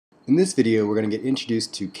In this video we're going to get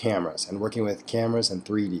introduced to cameras and working with cameras and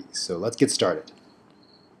 3D. So let's get started.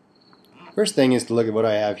 First thing is to look at what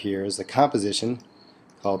I have here is a composition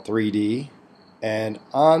called 3D, and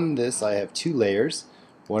on this I have two layers.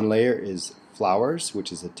 One layer is flowers, which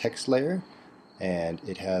is a text layer, and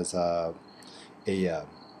it has a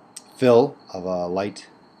fill of a light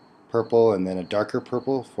purple and then a darker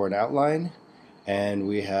purple for an outline, and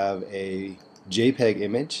we have a JPEG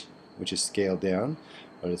image which is scaled down.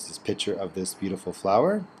 Notice this picture of this beautiful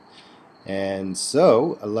flower. And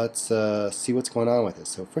so let's see what's going on with it.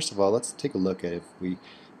 So first of all, let's take a look at I'm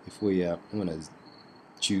going to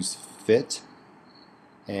choose fit,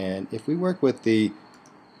 and if we work with the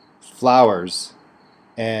flowers,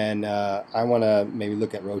 and I want to maybe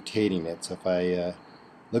look at rotating it. So if I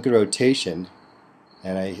look at rotation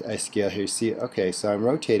and I scale here, see, okay, so I'm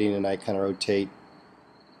rotating, and I kind of rotate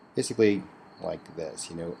basically like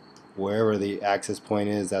this, wherever the axis point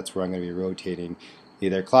is, that's where I'm going to be rotating,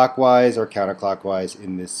 either clockwise or counterclockwise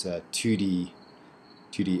in this 2D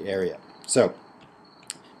area. So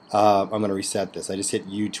I'm going to reset this. I just hit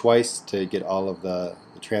U twice to get all of the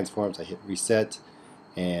transforms. I hit reset,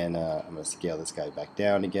 and I'm going to scale this guy back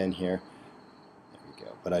down again here. There we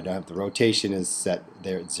go. But I don't have the rotation is set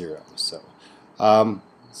there at 0.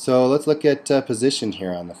 So let's look at position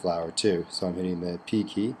here on the flower too. So I'm hitting the P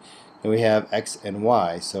key. And we have X and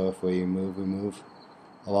Y, so if we move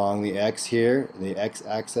along the X here, the X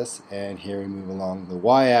axis, and here we move along the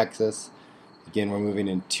Y axis. Again, we're moving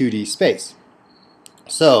in 2D space.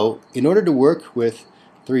 So in order to work with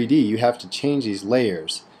 3D, you have to change these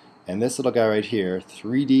layers. And this little guy right here,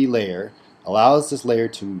 3D layer, allows this layer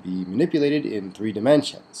to be manipulated in 3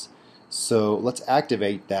 dimensions. So let's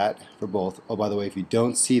activate that for both. Oh, by the way, if you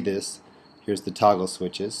don't see this, here's the toggle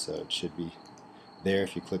switches, so it should be there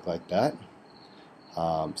if you click like that.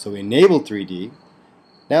 So we enabled 3D.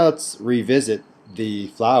 Now let's revisit the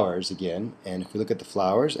flowers again, and if we look at the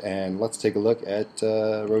flowers, and let's take a look at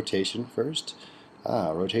rotation first.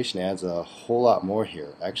 Rotation adds a whole lot more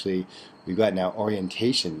here. Actually, we've got now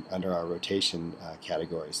orientation under our rotation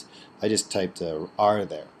categories. I just typed R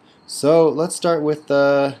there. So let's start with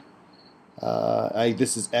this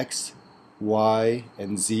is X, Y,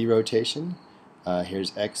 and Z rotation.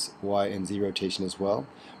 Here's X, Y, and Z rotation as well.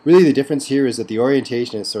 Really the difference here is that the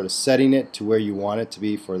orientation is sort of setting it to where you want it to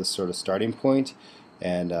be for the sort of starting point,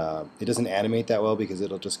 and it doesn't animate that well because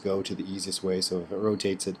it'll just go to the easiest way. So if it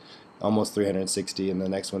rotates it almost 360 and the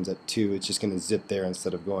next one's at 2, it's just going to zip there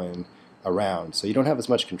instead of going around. So you don't have as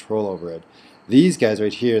much control over it. These guys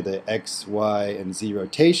right here, the X, Y, and Z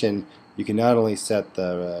rotation, you can not only set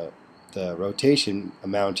the rotation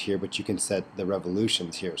amount here, but you can set the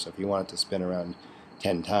revolutions here. So if you want it to spin around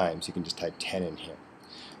 10 times, you can just type 10 in here.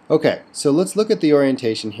 Okay, so let's look at the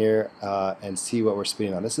orientation here and see what we're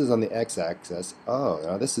spinning on. This is on the x-axis. Oh,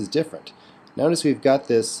 now this is different. Notice we've got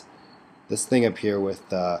this thing up here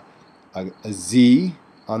with a Z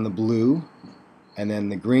on the blue, and then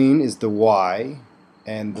the green is the Y,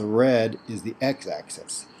 and the red is the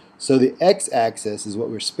x-axis. So the x-axis is what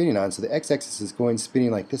we're spinning on. So the x-axis is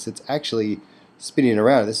spinning like this. It's actually spinning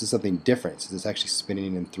around. This is something different. So it's actually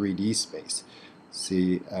spinning in 3D space.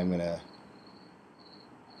 See, I'm going to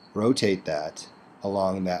rotate that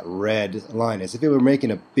along that red line as if it were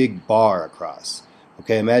making a big bar across.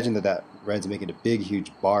 Okay, imagine that red's making a big,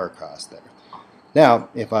 huge bar across there. Now,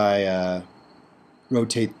 if I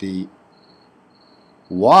rotate the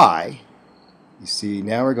Y, you see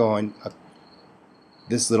now we're going up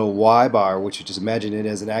this little Y bar, which you just imagine it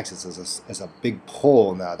as an axis, as a big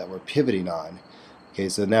pole now that we're pivoting on. Okay,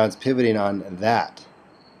 so now it's pivoting on that.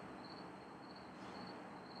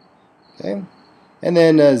 Okay, and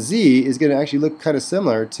then Z is going to actually look kind of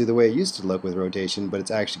similar to the way it used to look with rotation, but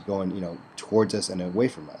it's actually going, towards us and away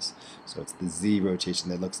from us. So it's the Z rotation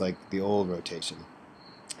that looks like the old rotation.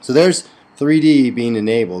 So there's 3D being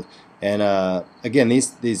enabled. And again,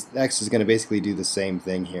 these X is going to basically do the same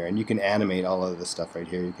thing here, and you can animate all of this stuff right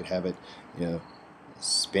here. You could have it,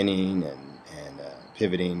 spinning and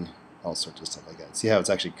pivoting, all sorts of stuff like that. See how it's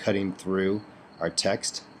actually cutting through our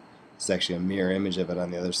text? It's actually a mirror image of it on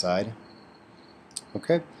the other side.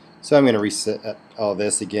 Okay, so I'm going to reset all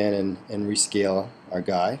this again and rescale our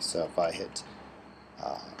guy. So if I hit,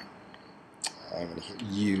 I'm going to hit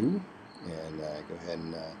U and go ahead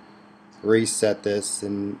and reset this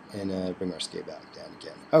and bring our scale back down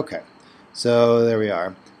again. Okay, so there we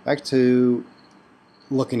are. Back to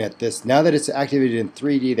looking at this. Now that it's activated in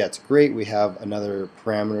 3D, that's great. We have another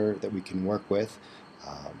parameter that we can work with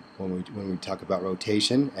when we talk about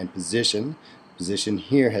rotation and position. Position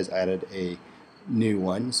here has added a new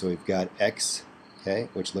one. So we've got X, okay,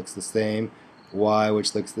 which looks the same. Y,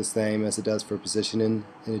 which looks the same as it does for position in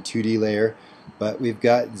a 2D layer, but we've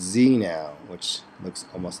got Z now, which looks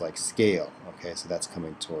almost like scale. Okay, so that's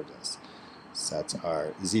coming towards us. So that's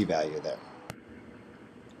our Z value there.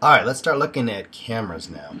 Alright, let's start looking at cameras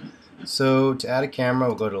now. So to add a camera,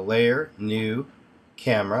 we'll go to Layer, New,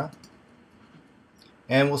 Camera,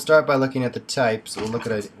 and we'll start by looking at the type. So we'll look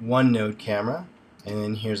at a one node camera, and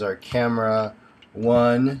then here's our camera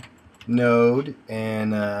one node,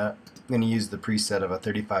 and I'm going to use the preset of a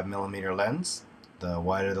 35mm lens. The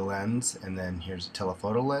wider the lens, and then here's a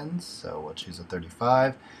telephoto lens, so we'll choose a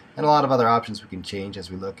 35, and a lot of other options we can change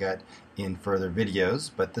as we look at in further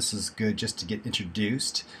videos, but this is good just to get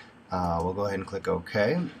introduced. We'll go ahead and click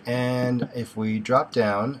OK, and if we drop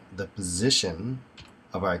down the position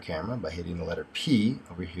of our camera by hitting the letter P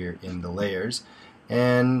over here in the layers,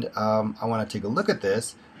 and I want to take a look at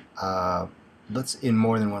this. Let's in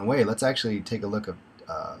more than one way. Let's actually take a look at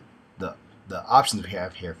the options we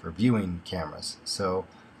have here for viewing cameras. So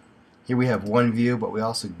here we have one view, but we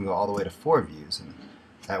also can go all the way to 4 views, and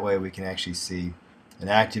that way we can actually see an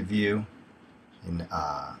active view, in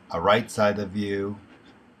a right side of the view,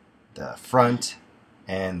 the front,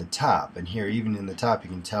 and the top. And here, even in the top, you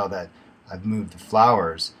can tell that I've moved the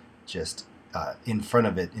flowers just in front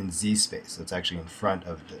of it in Z space, so it's actually in front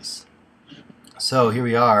of this. So here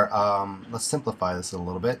we are. Let's simplify this a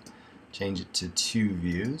little bit, change it to 2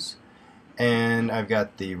 views. And I've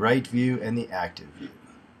got the right view and the active view.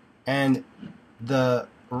 And the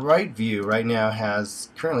right view right now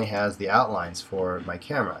currently has the outlines for my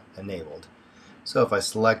camera enabled. So if I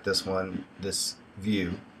select this one, this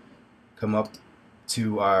view, come up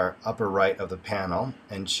to our upper right of the panel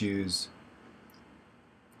and choose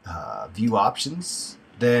View Options,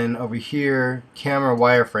 then over here, Camera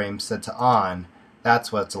Wireframe set to On,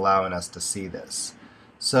 that's what's allowing us to see this.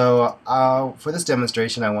 So for this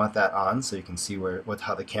demonstration, I want that on so you can see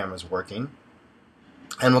how the camera is working.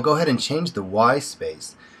 And we'll go ahead and change the Y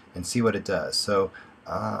space and see what it does. So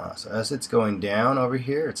as it's going down over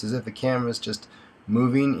here, it's as if the camera is just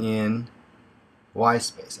moving in Y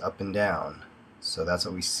space, up and down. So that's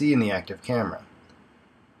what we see in the active camera.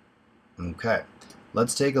 Okay,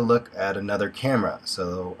 let's take a look at another camera.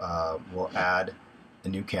 So we'll add a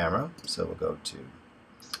new camera. So we'll go to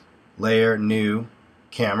Layer, New,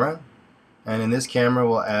 Camera, and in this camera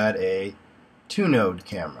we'll add a 2-node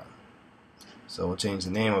camera. So we'll change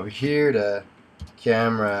the name over here to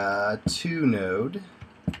Camera 2-node,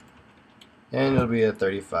 and it'll be a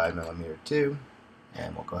 35mm too,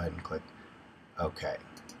 and we'll go ahead and click OK.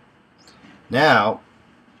 Now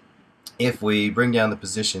if we bring down the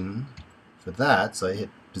position for that, so I hit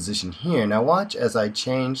position here, now watch as I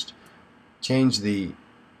change the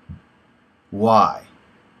Y.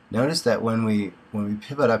 Notice that when we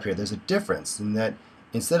pivot up here, there's a difference in that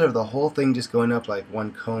instead of the whole thing just going up like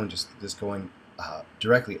one cone, just going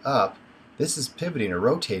directly up, this is pivoting or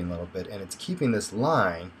rotating a little bit, and it's keeping this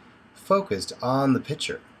line focused on the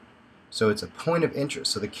picture. So it's a point of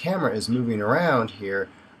interest. So the camera is moving around here,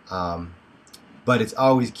 but it's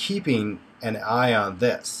always keeping an eye on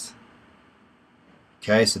this.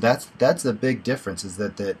 Okay, so that's the big difference, is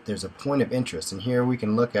that there's a point of interest, and here we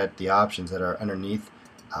can look at the options that are underneath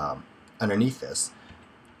this.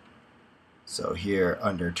 So here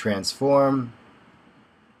under Transform,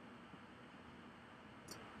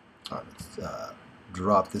 let's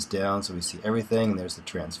drop this down so we see everything, and there's the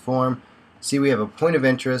Transform. See, we have a point of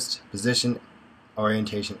interest, position,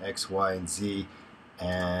 orientation, X, Y, and Z,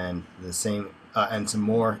 and the same, and some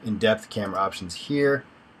more in-depth camera options here.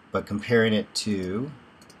 But comparing it to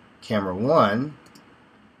camera 1,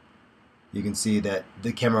 you can see that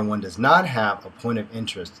the camera 1 does not have a point of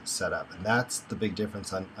interest set up, and that's the big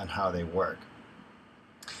difference on how they work.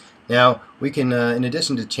 Now we can, in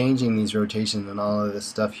addition to changing these rotations and all of this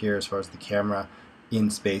stuff here as far as the camera in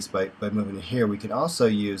space by moving it here, we can also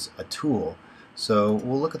use a tool. So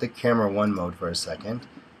we'll look at the camera 1 mode for a second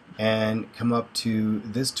and come up to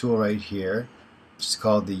this tool right here, which is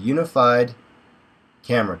called the Unified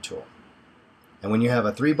Camera Tool. And when you have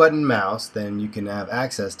a 3-button mouse, then you can have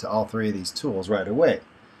access to all 3 of these tools right away.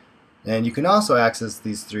 And you can also access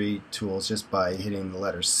these 3 tools just by hitting the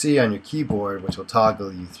letter C on your keyboard, which will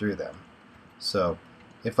toggle you through them. So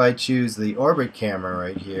if I choose the orbit camera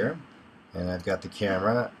right here, and I've got the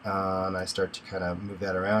camera, and I start to kind of move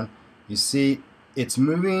that around, you see it's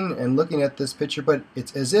moving and looking at this picture, but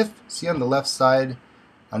it's as if, see on the left side,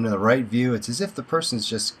 under the right view, it's as if the person's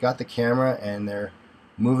just got the camera and they're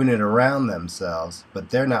moving it around themselves, but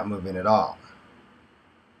they're not moving at all.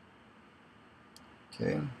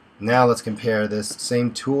 Okay, now let's compare this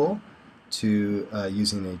same tool to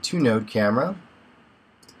using a 2-node camera.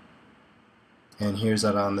 and here's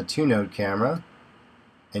it on the 2-node camera.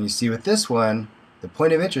 And you see with this one, the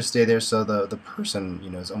point of interest stay there, so the person, you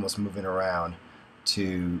know, is almost moving around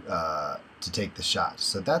to take the shot.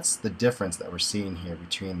 So that's the difference that we're seeing here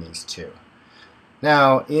between these two.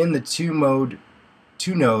 Now in the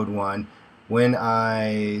 2-node one, when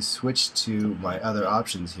I switch to my other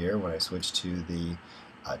options here, when I switch to the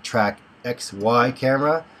track XY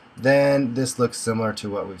camera, then this looks similar to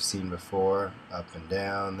what we've seen before, up and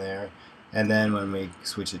down there. And then when we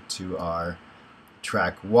switch it to our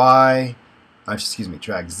track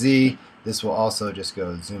track Z, this will also just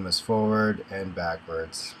go zoom us forward and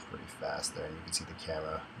backwards pretty fast there. And you can see the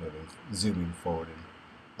camera zooming forward and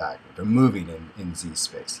backward, or moving in Z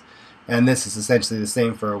space. And this is essentially the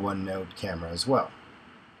same for a 1-node camera as well.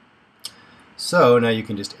 So now you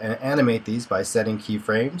can just animate these by setting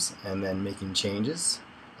keyframes and then making changes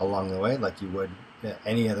along the way like you would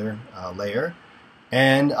any other layer.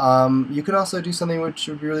 And you can also do something which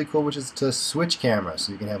would be really cool, which is to switch cameras.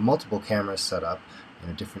 So you can have multiple cameras set up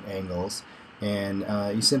in different angles, and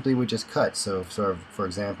you simply would just cut. So for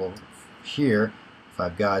example, here, if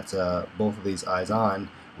I've got both of these eyes on,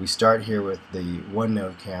 we start here with the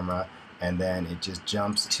 1-node camera, and then it just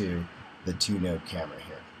jumps to the 2-node camera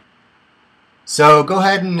here. So go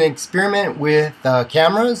ahead and experiment with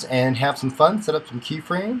cameras and have some fun, set up some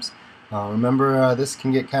keyframes. Remember, this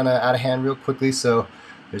can get kind of out of hand real quickly, so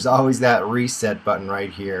there's always that reset button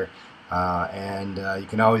right here. You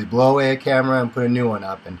can always blow away a camera and put a new one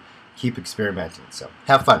up and keep experimenting. So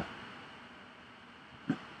have fun.